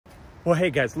Well,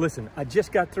 hey guys, listen, I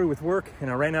just got through with work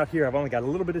and I ran out here. I've only got a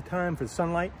little bit of time for the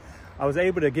sunlight. I was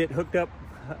able to get hooked up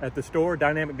at the store,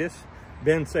 dynamic disc.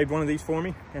 Ben saved one of these for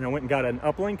me and I went and got an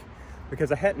uplink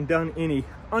because I hadn't done any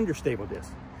understable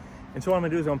discs. And so what I'm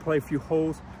gonna do is I'm gonna play a few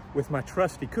holes with my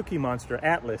trusty Cookie Monster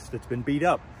Atlas that's been beat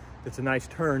up. It's a nice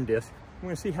turn disc. We're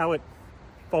gonna see how it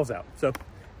falls out. So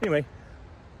anyway,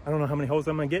 I don't know how many holes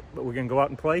I'm gonna get, but we're gonna go out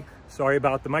and play. Sorry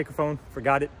about the microphone,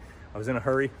 forgot it. I was in a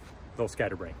hurry, a little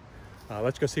scatterbrain.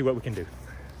 Let's go see what we can do.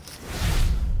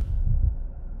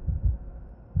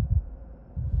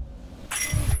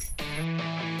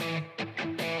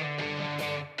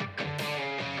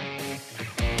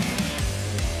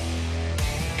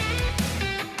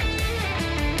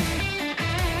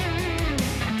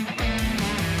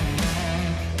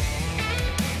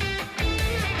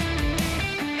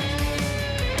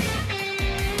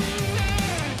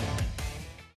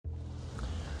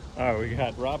 All right, we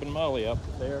got Rob and Molly up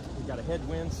there. We got a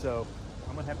headwind, so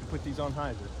I'm gonna have to put these on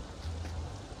hyzer.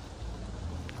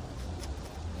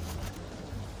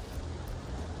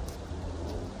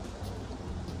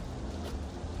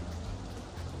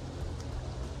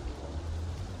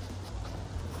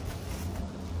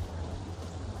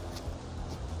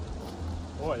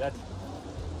 Boy, that's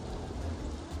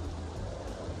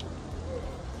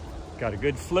got a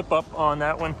good flip up on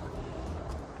that one.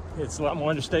 It's a lot more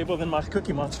understable than my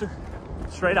Cookie Monster.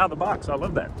 Straight out of the box, I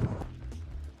love that.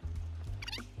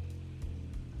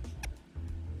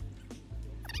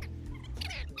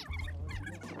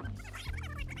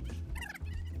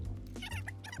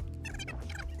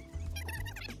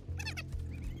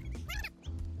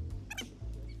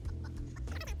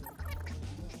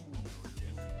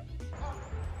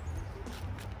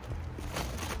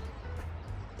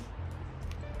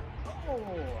 Oh,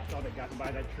 I thought I'd gotten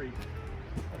by that tree.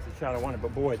 That's the shot I wanted,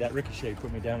 but boy, that ricochet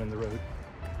put me down in the road.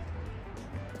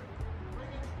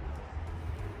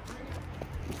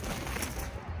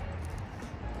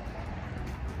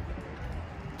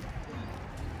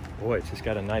 Boy, it's just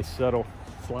got a nice subtle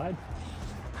slide.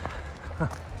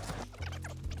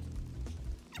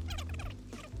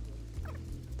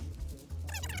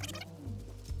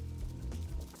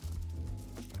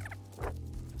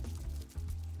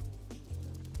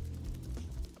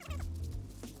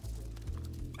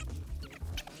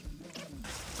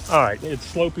 All right,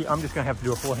 it's slopey. I'm just gonna have to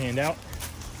do a forehand out.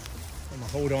 I'm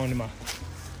gonna hold on to my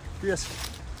wrist.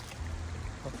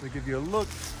 Hopefully give you a look.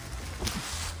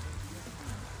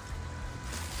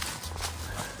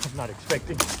 I'm not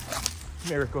expecting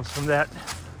miracles from that.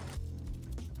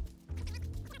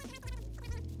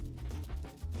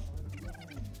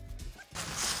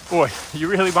 Boy, you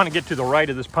really want to get to the right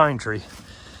of this pine tree.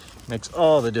 Makes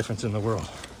all the difference in the world.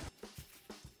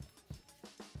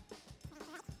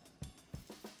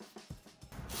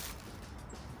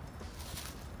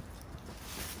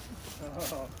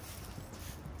 Oh.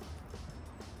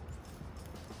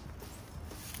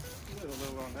 A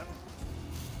little on that one.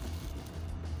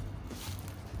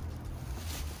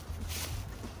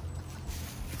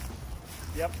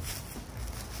 Yep.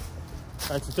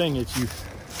 That's the thing, if you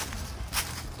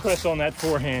press on that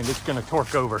forehand, it's going to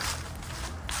torque over.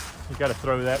 You got to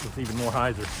throw that with even more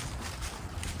hyzer.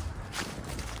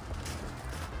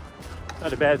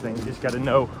 Not a bad thing, you just got to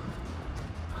know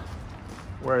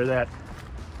where that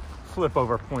flip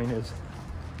over point is.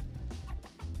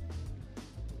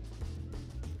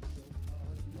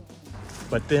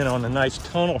 But then on a nice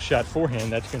tonal shot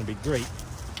forehand, that's going to be great.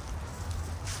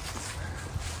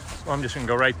 So I'm just going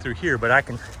to go right through here, but I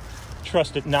can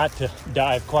trust it not to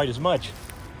dive quite as much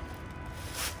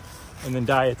and then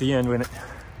die at the end when it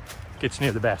gets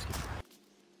near the basket.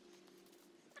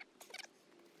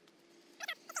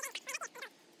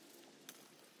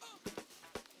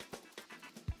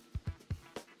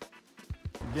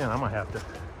 Again, I'm gonna have to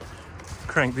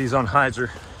crank these on hyzer.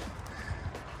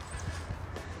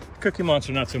 Cookie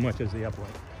Monster not so much as the uplink.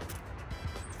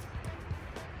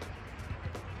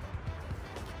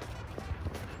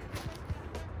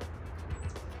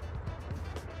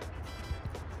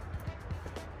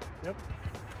 Yep.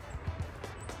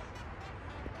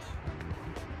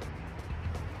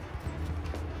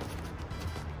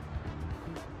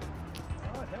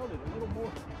 Oh, I held it a little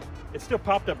more. It still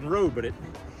popped up and rode, but it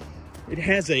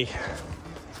has a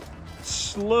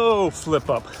slow flip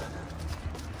up.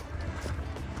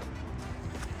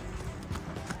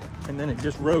 And then it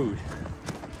just rode.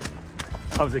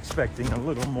 I was expecting a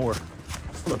little more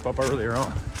flip up earlier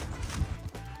on.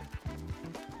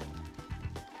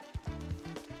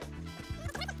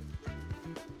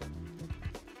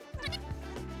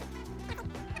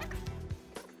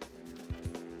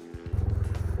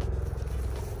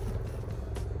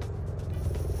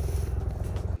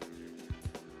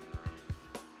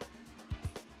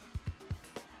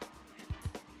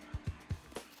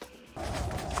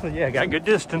 So yeah, got good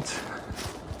distance.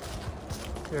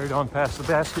 Carried on past the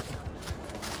basket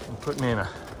and put me in a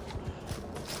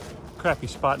crappy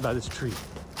spot by this tree.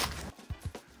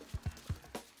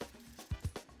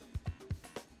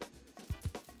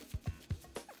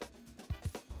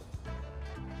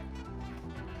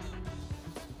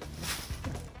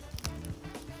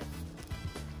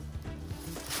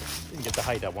 Didn't get the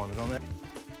height I wanted on that.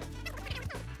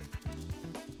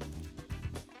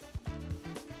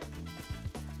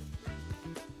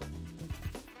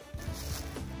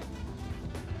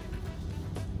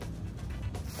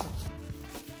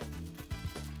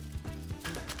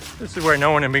 This is where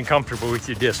knowing and being comfortable with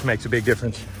your disc makes a big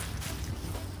difference.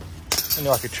 I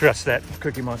know I could trust that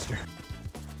Cookie Monster.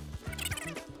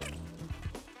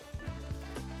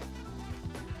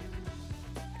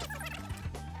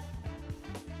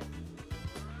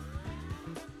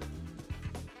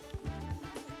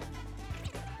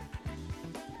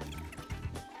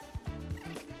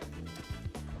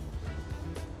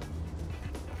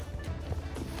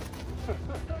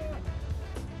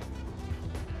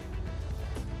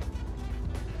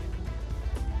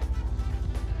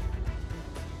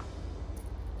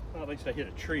 Well, at least I hit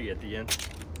a tree at the end.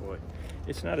 Boy,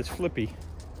 it's not as flippy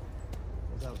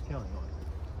as I was counting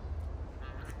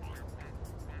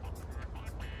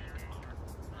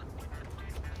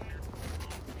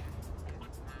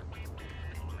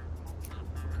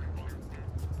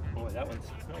on. Boy, that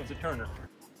one's a turner.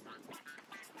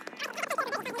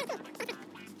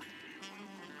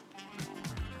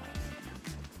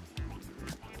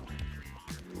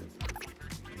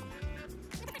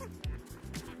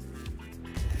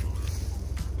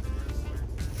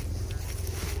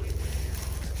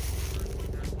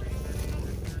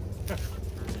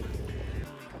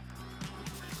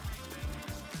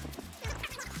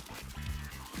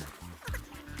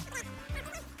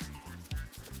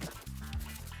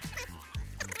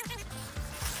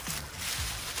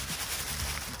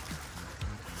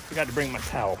 Forgot to bring my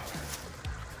towel.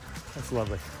 That's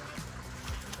lovely.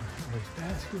 There's the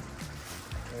basket.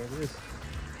 There it is.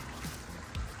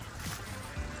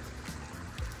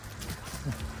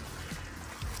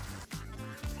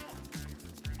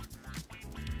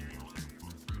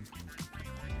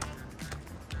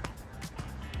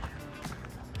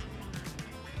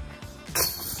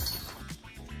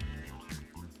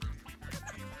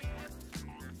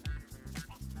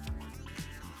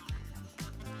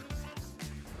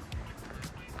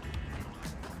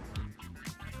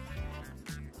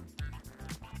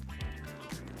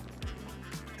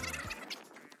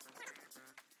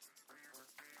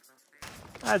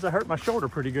 As I hurt my shoulder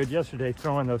pretty good yesterday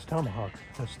throwing those tomahawks,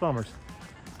 those thumbers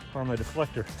on the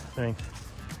deflector thing.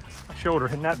 My shoulder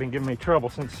had not been giving me trouble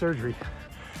since surgery.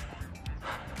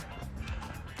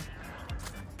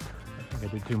 I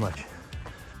think I did too much.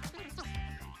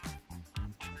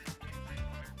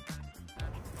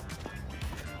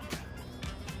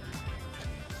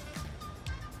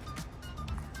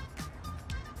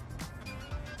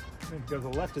 I'm gonna go to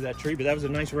the left of that tree, but that was a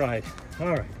nice ride.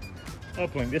 All right.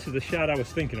 Uplink, this is the shot I was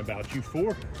thinking about. You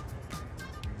four?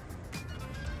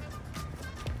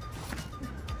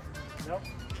 Nope,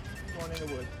 one in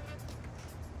the wood.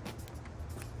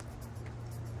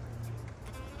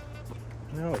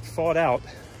 No, it's fought out.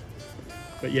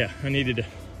 But yeah, I needed to,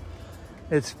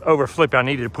 it's over flip. I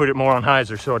needed to put it more on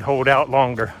hyzer so it'd hold out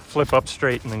longer, flip up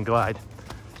straight and then glide.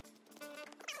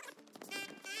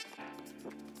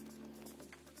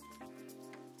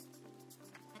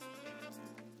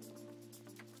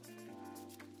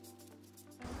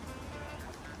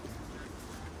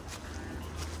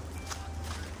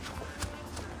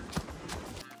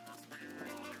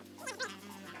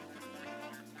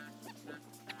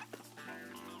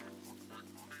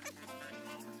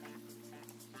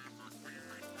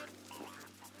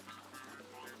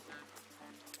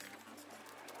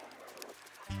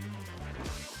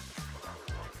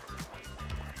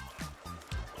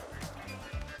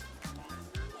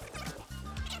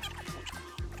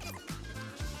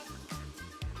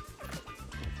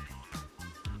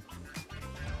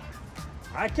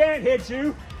 I can't hit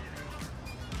you.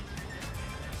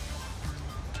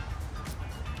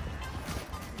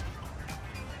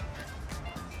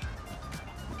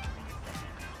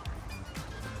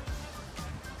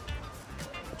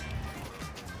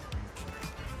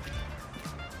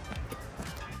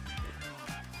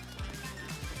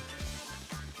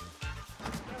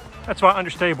 That's why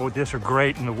understable discs are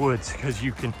great in the woods, because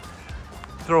you can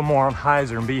throw more on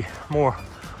hyzer and be more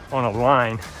on a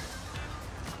line.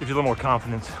 Gives you a little more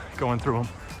confidence going through them.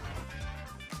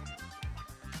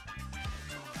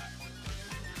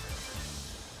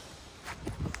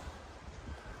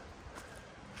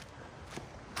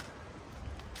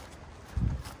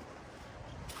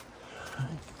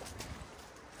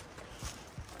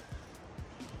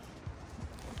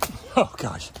 Oh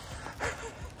gosh.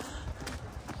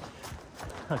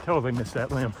 I totally missed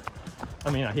that limb. I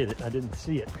mean, I hit it, I didn't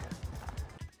see it.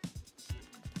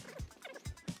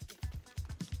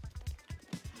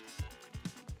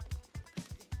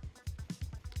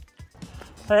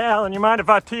 Hey Alan, you mind if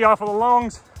I tee off of the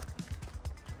longs?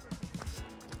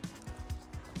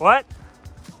 What?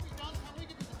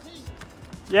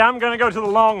 Yeah, I'm gonna go to the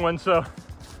long one, so.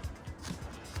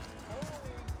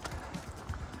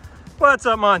 What's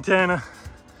up, Montana?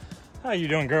 How you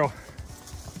doing, girl?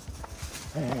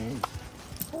 Hey.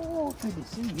 Oh, good to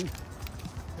see you.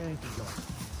 Thank you, girl.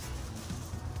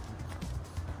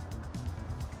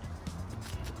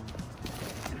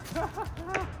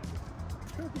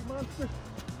 Cookie monster.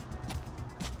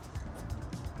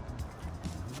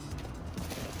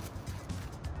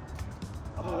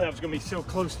 Oh, that was gonna be so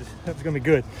close to, that was gonna be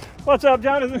good. What's up,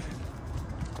 Jonathan?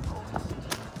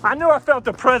 I knew I felt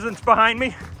the presence behind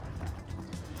me.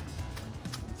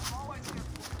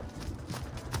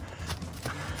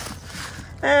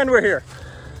 And we're here.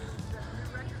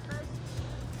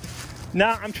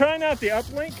 Now, I'm trying out the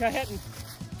uplink. I hadn't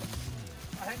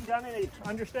done any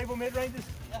understable mid-ranges.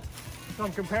 Yeah. So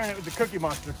I'm comparing it with the Cookie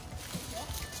Monster.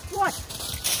 Yeah. What?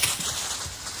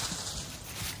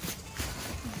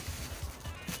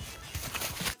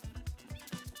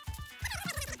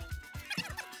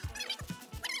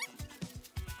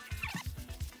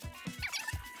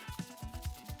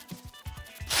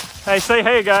 Hey, say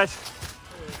hey, guys.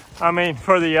 I mean,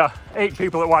 for the 8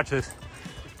 people that watch this,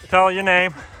 tell your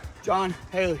name. John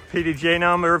Haley. PDJ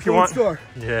number if you want. Store.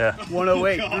 Yeah.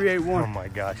 108-381. Oh my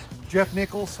gosh. Jeff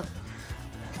Nichols.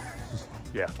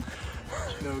 Yeah.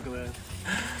 No Glenn.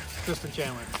 Tristan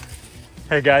Chandler.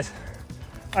 Hey guys,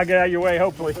 I'll get out of your way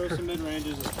hopefully. Throw some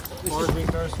mid-ranges as far as we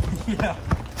first. Yeah.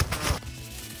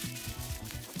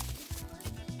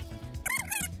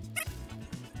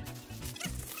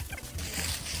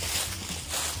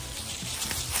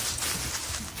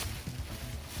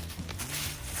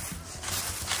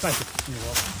 Thank you. You're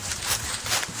welcome.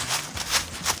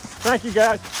 Thank you,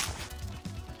 guys.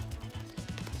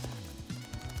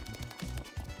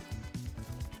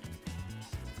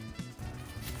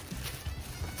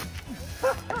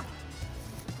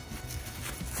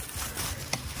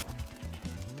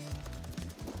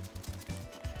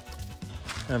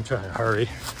 I'm trying to hurry.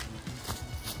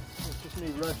 It's just me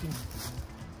rushing.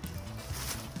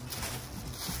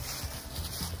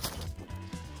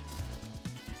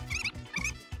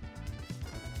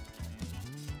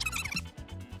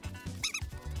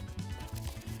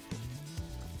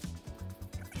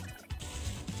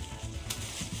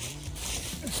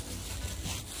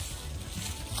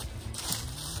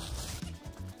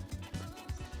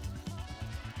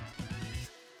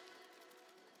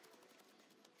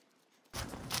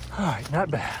 All right, not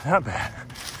bad, not bad.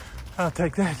 I'll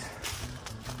take that.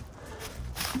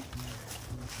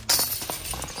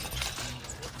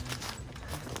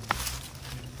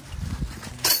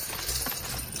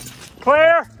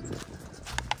 Clear.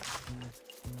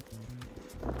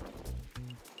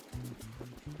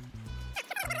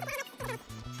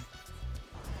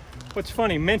 What's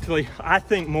funny, mentally, I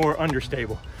think more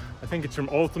understable. I think it's from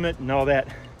Ultimate and all that.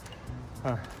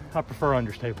 I prefer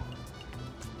understable.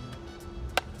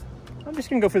 I'm just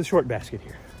gonna go for the short basket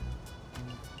here.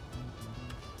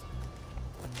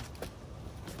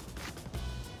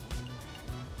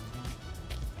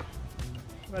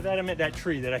 By that I meant that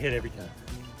tree that I hit every time.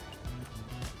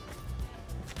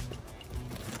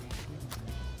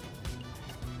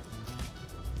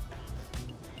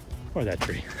 Or that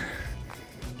tree.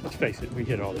 Let's face it, we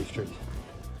hit all these trees.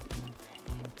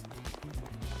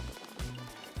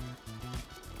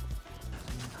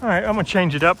 All right, I'm gonna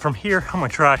change it up from here. I'm gonna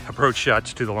try approach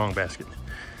shots to the long basket.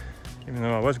 Even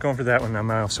though I was going for that one, I'm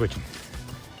now switching.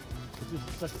 This is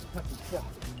such a touchy shot.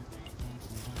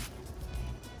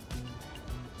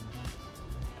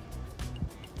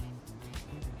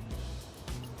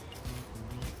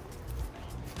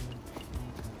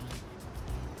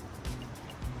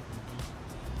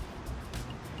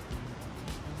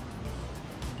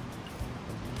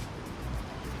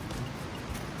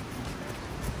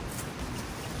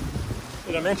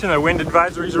 Did I mention the wind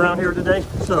advisories around here today?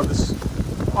 So this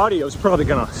audio is probably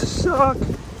gonna suck.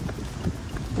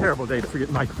 Terrible day to forget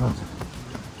microphones.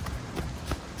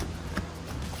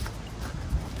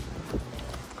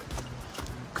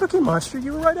 Cookie Monster,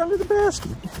 you were right under the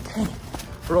basket. Dang it.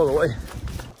 Roll away.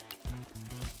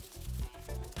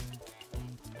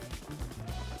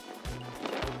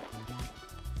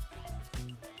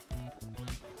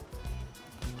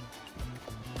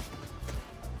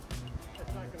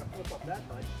 That's not gonna flip up that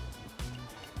much.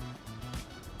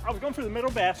 I was going for the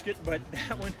middle basket, but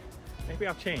that one, maybe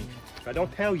I'll change. If I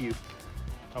don't tell you,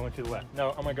 I went to the left.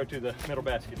 No, I'm gonna go to the middle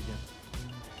basket again.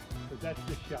 Because that's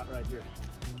this shot right here.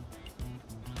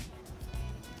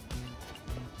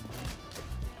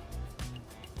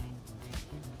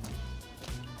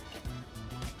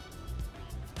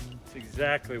 It's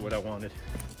exactly what I wanted.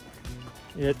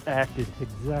 It acted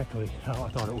exactly how I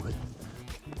thought it would.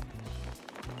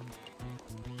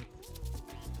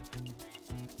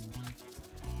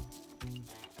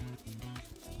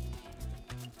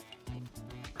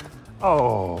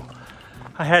 Oh,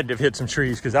 I had to have hit some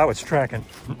trees because I was tracking.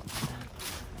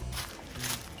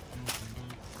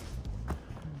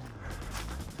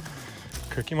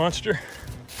 Cookie Monster.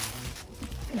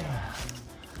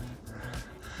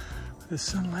 The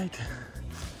sunlight.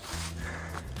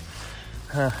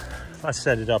 If I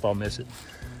set it up, I'll miss it.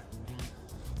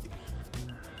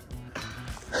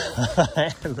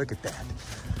 Look at that.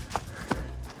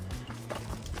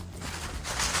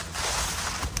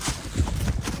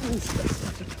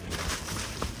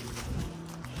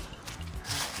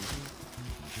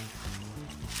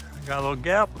 Got a little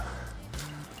gap.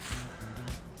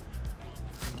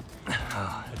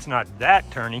 It's not that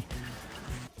turny.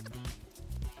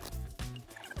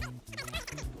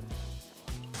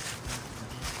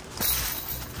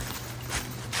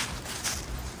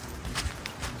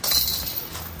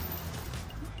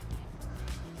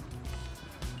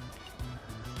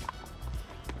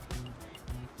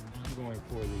 I'm going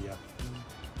for the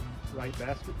right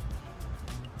basket.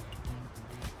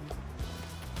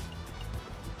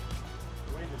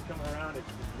 The wind is coming around, it's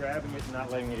just grabbing it and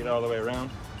not letting me get all the way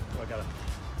around. So I gotta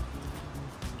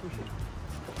push it.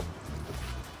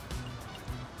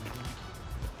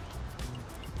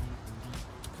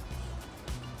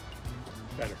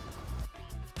 Better.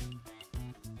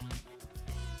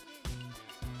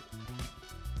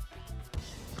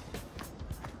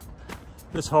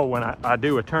 This hole, when I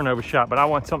do a turnover shot, but I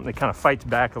want something that kind of fights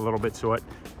back a little bit so it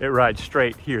rides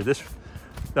straight here. The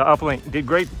uplink did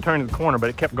great turning the corner, but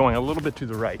it kept going a little bit to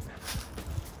the right.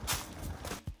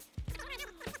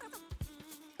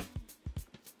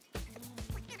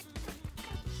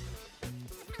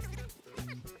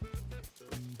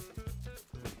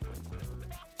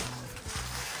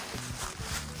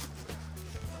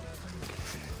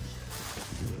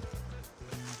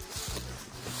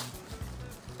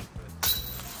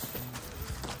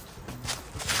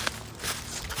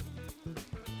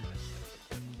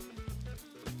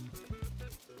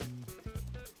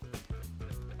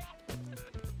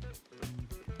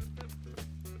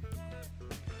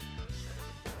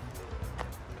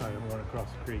 I don't want to cross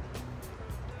the creek.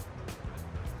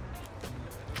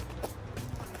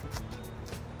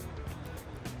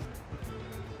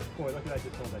 Boy, look at that,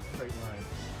 just hold that straight line.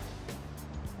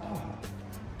 Oh.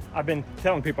 I've been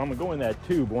telling people I'm gonna go in that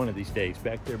tube one of these days,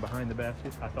 back there behind the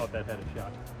basket. I thought that had a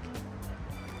shot.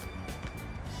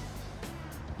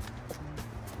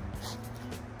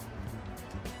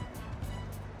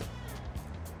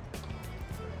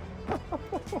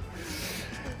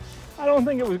 I don't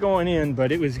think it was going in,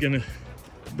 but it was gonna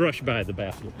brush by the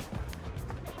basket.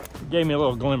 It gave me a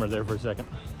little glimmer there for a second.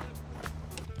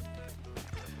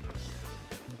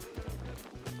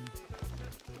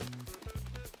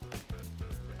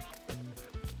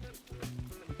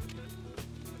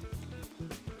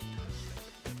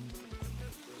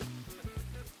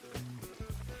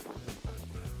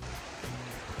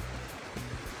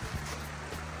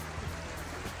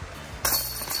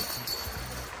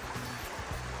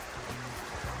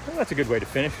 Well, that's a good way to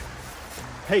finish.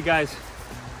 Hey guys,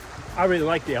 I really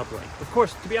like the uplink. Of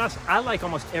course, to be honest, I like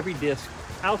almost every disc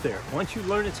out there. Once you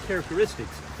learn its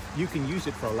characteristics, you can use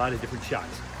it for a lot of different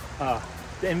shots.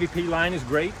 The MVP line is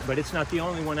great, but it's not the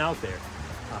only one out there.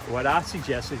 What I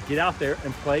suggest is get out there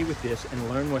and play with this and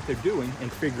learn what they're doing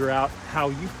and figure out how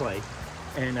you play.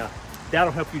 And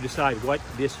that'll help you decide what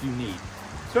disc you need.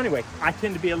 So anyway, I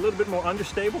tend to be a little bit more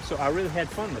understable, so I really had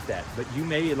fun with that, but you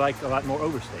may like a lot more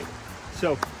overstable.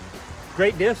 So,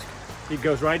 great disc. It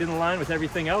goes right in the line with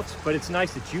everything else, but it's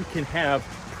nice that you can have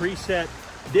preset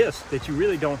discs that you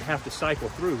really don't have to cycle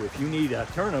through. If you need a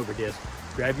turnover disc,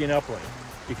 grab you an uplink.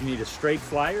 If you need a straight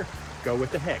flyer, go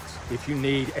with the hex. If you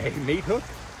need a meat hook,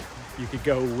 you could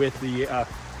go with the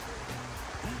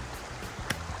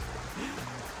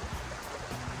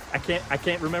I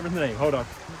can't remember the name. Hold on.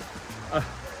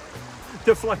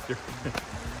 Deflector.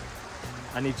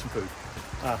 I need some food.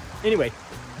 Anyway,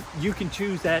 you can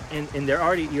choose that, and you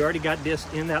already got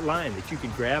discs in that line that you can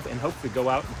grab and hopefully go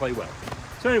out and play well.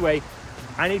 So anyway,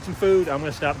 I need some food. I'm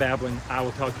going to stop babbling. I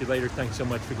will talk to you later. Thanks so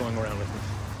much for going around with me.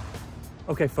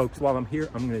 Okay folks, while I'm here,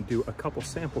 I'm gonna do a couple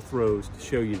sample throws to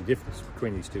show you the difference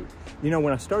between these two. You know,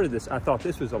 when I started this, I thought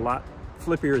this was a lot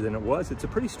flippier than it was. It's a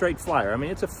pretty straight flyer. I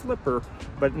mean, it's a flipper,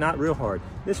 but not real hard.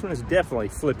 This one is definitely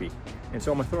flippy. And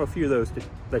so I'm gonna throw a few of those to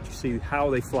let you see how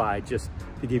they fly, just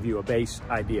to give you a base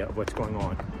idea of what's going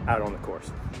on out on the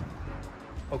course.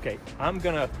 Okay,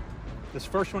 this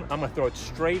first one, I'm gonna throw it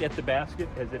straight at the basket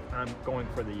as if I'm going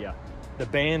for the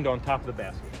band on top of the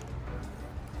basket.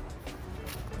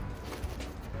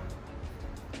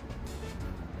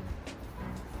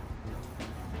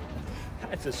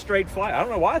 It's a straight fly. I don't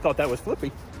know why I thought that was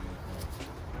flippy.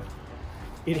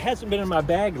 It hasn't been in my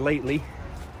bag lately,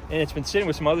 and it's been sitting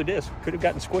with some other discs. Could have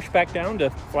gotten squished back down to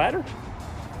flatter.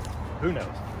 Who knows?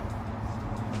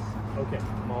 Okay,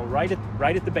 I'm all right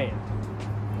at the band.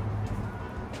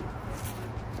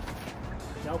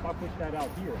 Now if I push that out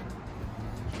here,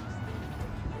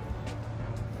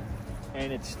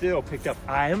 and it's still picked up.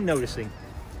 I am noticing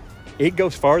it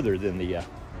goes farther than the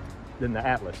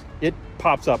Atlas. It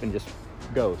pops up and just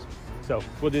goes. So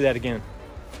we'll do that again.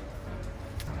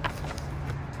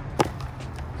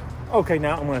 Okay,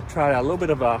 now I'm going to try a little bit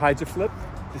of a hyzer flip.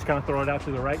 Just kind of throw it out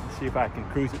to the right and see if I can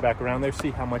cruise it back around there,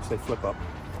 see how much they flip up.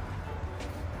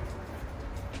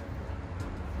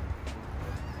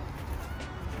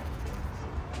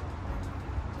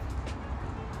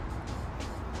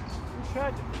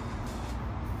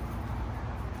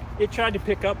 It tried to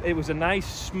pick up. It was a nice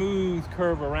smooth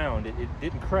curve around. It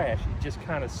didn't crash. It just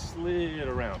kind of slid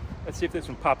around. Let's see if this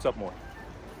one pops up more.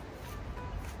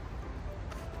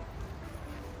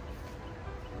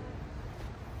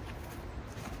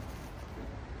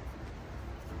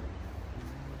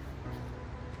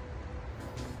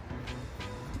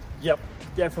 Yep,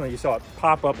 definitely you saw it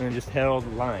pop up and then just held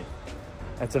the line.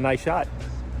 That's a nice shot.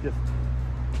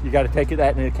 You got to take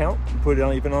that into account and put it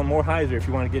on even on more hyzer if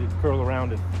you want to get it to curl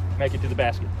around and make it to the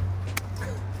basket.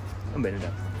 I'm in it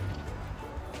up.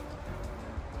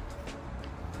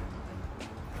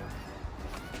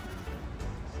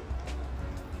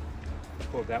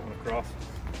 Pull that one across.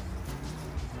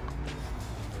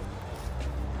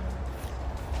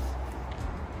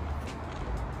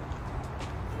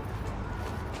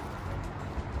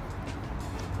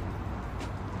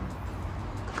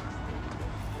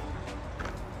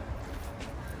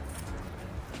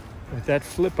 With that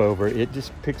flip over, it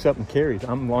just picks up and carries.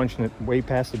 I'm launching it way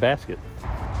past the basket.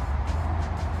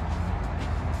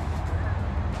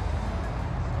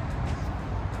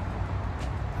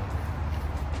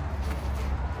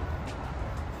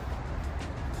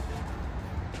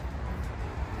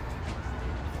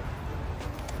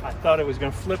 I thought it was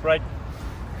going to flip right.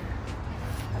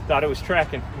 I thought it was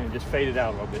tracking and it just faded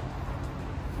out a little bit.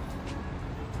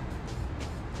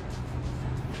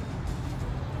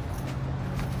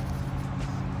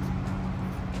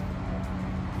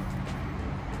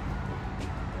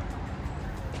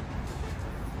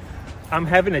 I'm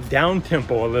having a down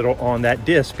tempo a little on that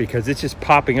disc because it's just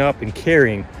popping up and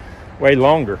carrying way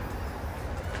longer.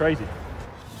 Crazy.